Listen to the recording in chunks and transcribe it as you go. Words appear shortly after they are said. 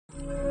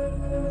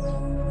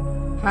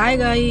Hi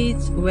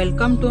guys,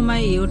 welcome to my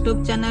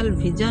YouTube channel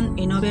Vision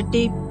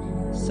Innovative.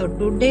 So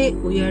today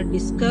we are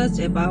discuss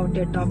about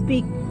a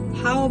topic,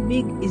 how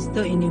big is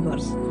the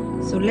universe.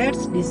 So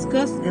let's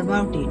discuss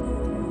about it.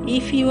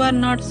 If you are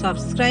not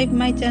subscribed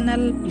my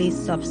channel, please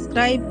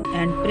subscribe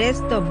and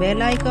press the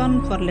bell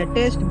icon for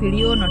latest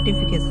video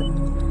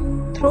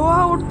notification.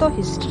 Throughout the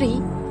history,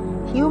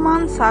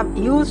 humans have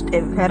used a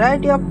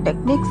variety of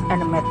techniques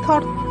and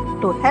methods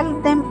to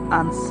help them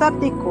answer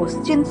the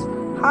questions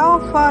how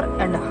far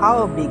and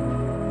how big.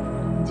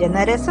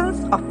 Generations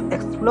of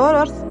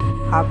explorers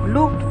have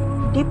looked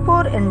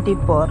deeper and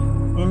deeper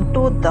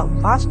into the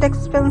vast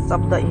expanse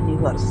of the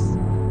universe,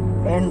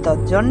 and the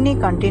journey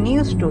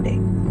continues today.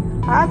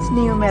 As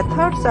new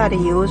methods are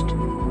used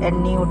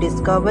and new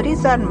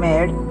discoveries are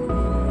made,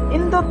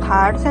 in the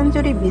 3rd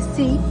century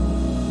BC,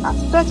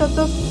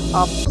 Aristarchus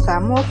of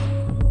Samos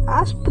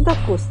asked the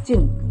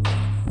question,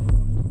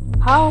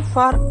 how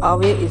far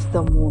away is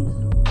the moon?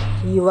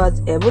 He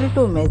was able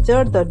to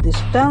measure the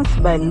distance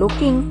by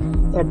looking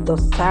at the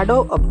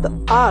shadow of the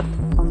earth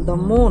on the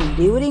moon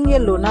during a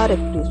lunar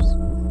eclipse.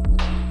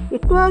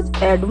 It was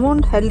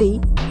Edmund Halley,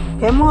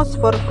 famous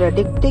for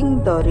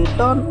predicting the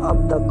return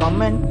of the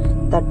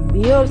comet that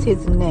bears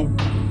his name,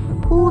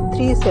 who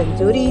 3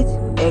 centuries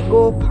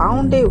ago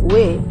found a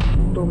way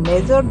to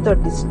measure the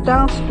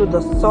distance to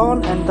the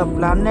Sun and the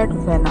planet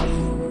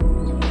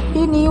Venus.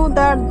 He knew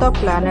that the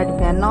planet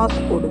Venus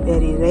would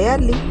very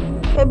rarely,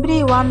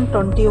 every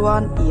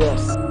 121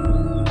 years,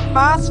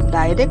 pass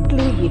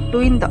directly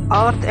between the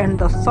Earth and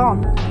the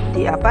Sun.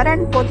 The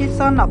apparent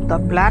position of the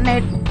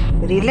planet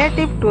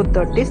relative to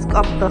the disk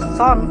of the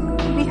Sun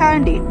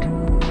behind it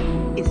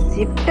is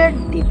shifted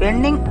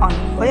depending on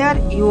where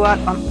you are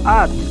on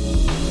Earth,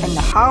 and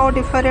how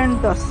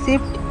different the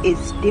shift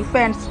is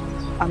depends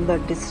on the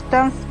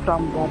distance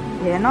from both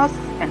Venus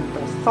and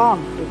the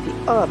Sun to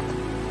the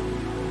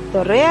Earth.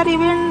 The rare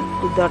event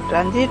to the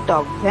transit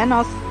of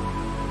Venus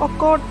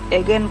occurred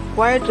again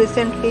quite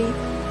recently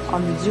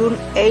on June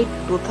 8,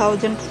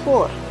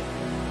 2004.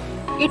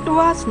 It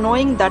was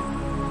knowing that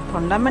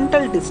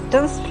fundamental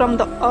distance from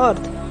the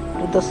Earth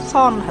to the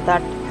Sun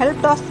that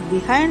helped us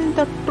behind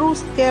the true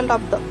scale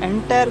of the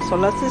entire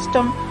solar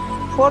system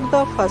for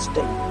the first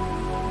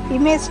time.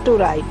 Image to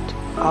right,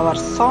 our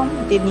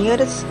Sun, the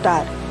nearest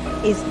star,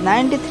 is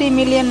 93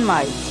 million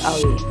miles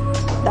away.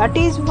 That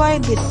is why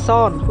the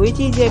Sun, which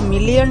is a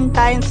million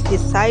times the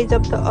size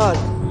of the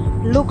Earth,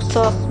 looks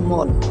so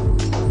small.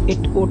 It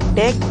would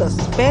take the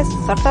space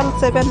shuttle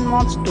 7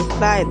 months to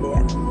fly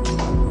there.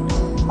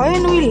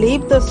 When we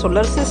leave the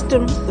solar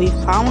system, we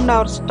found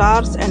our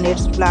stars and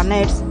its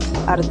planets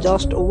are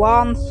just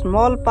one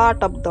small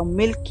part of the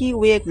Milky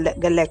Way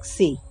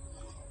galaxy.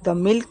 The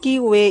Milky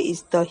Way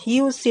is the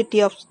huge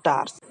city of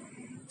stars,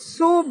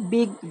 so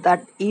big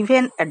that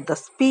even at the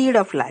speed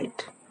of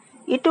light,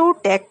 it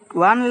would take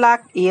 1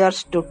 lakh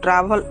years to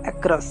travel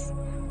across.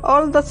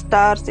 All the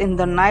stars in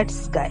the night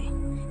sky,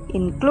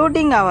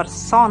 including our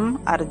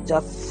Sun, are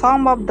just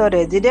some of the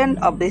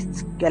residents of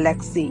this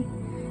galaxy,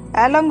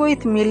 along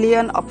with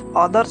millions of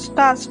other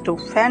stars too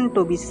faint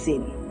to be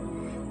seen.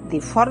 The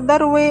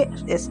further away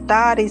a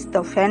star is,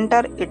 the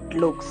fainter it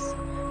looks.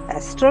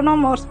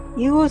 Astronomers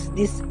use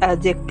this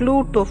as a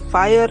clue to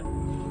figure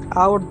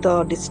out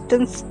the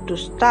distance to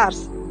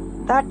stars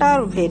that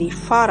are very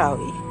far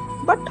away.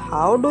 But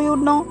how do you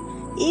know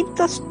if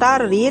the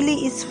star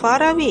really is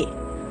far away,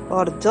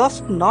 or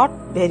just not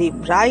very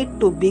bright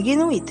to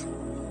begin with?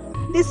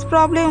 This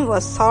problem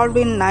was solved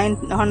in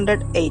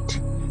 1908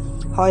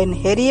 when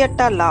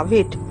Henrietta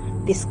Leavitt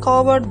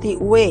discovered the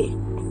way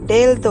to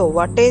tell the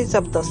wattage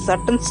of the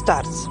certain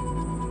stars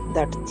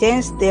that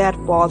changed their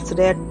pulse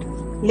rate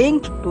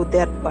linked to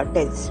their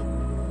wattage.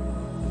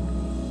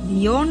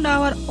 Beyond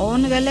our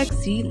own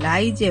galaxy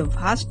lies a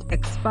vast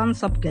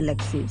expanse of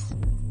galaxies.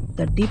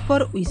 The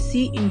deeper we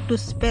see into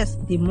space,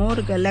 the more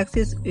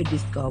galaxies we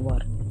discover.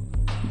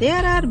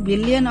 There are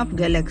billions of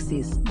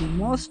galaxies, the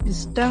most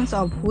distant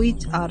of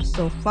which are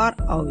so far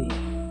away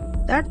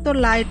that the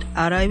light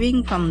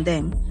arriving from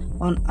them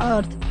on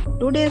Earth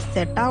today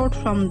set out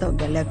from the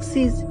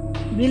galaxies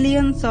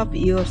billions of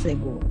years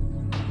ago.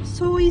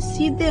 So we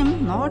see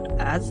them not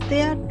as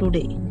they are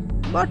today,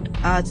 but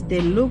as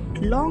they looked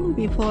long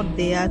before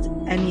there was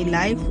any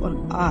life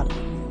on Earth.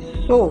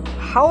 So,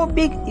 how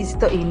big is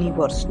the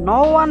universe?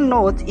 No one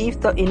knows if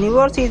the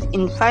universe is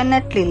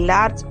infinitely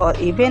large or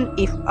even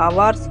if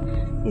ours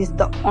is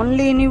the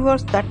only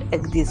universe that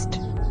exists.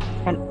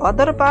 And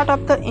other part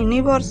of the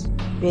universe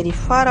very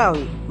far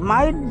away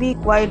might be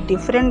quite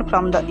different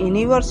from the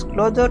universe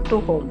closer to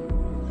home.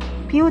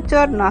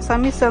 Future NASA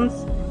missions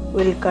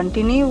will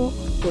continue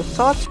to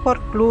search for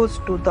clues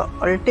to the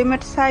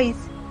ultimate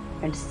size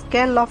and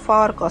scale of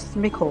our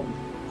cosmic home.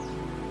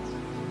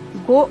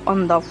 Go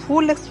on the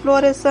full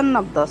exploration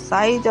of the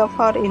size of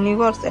our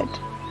universe at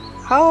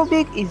how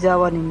big is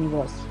our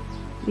universe.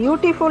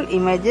 Beautiful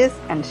images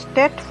and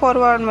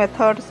straightforward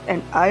methods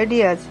and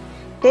ideas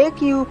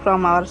take you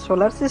from our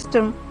solar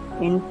system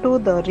into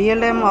the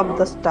realm of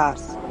the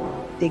stars,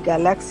 the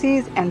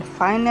galaxies, and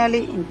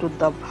finally into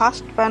the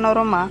vast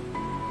panorama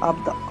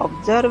of the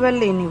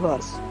observable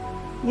universe.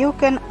 You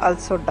can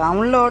also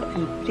download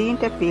and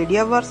print a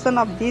PDF version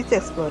of this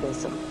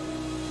exploration.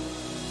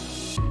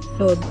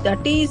 So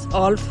that is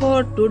all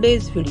for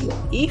today's video.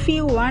 If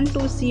you want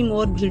to see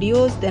more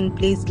videos, then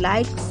please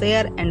like,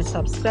 share and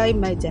subscribe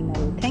my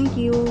channel. Thank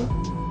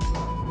you.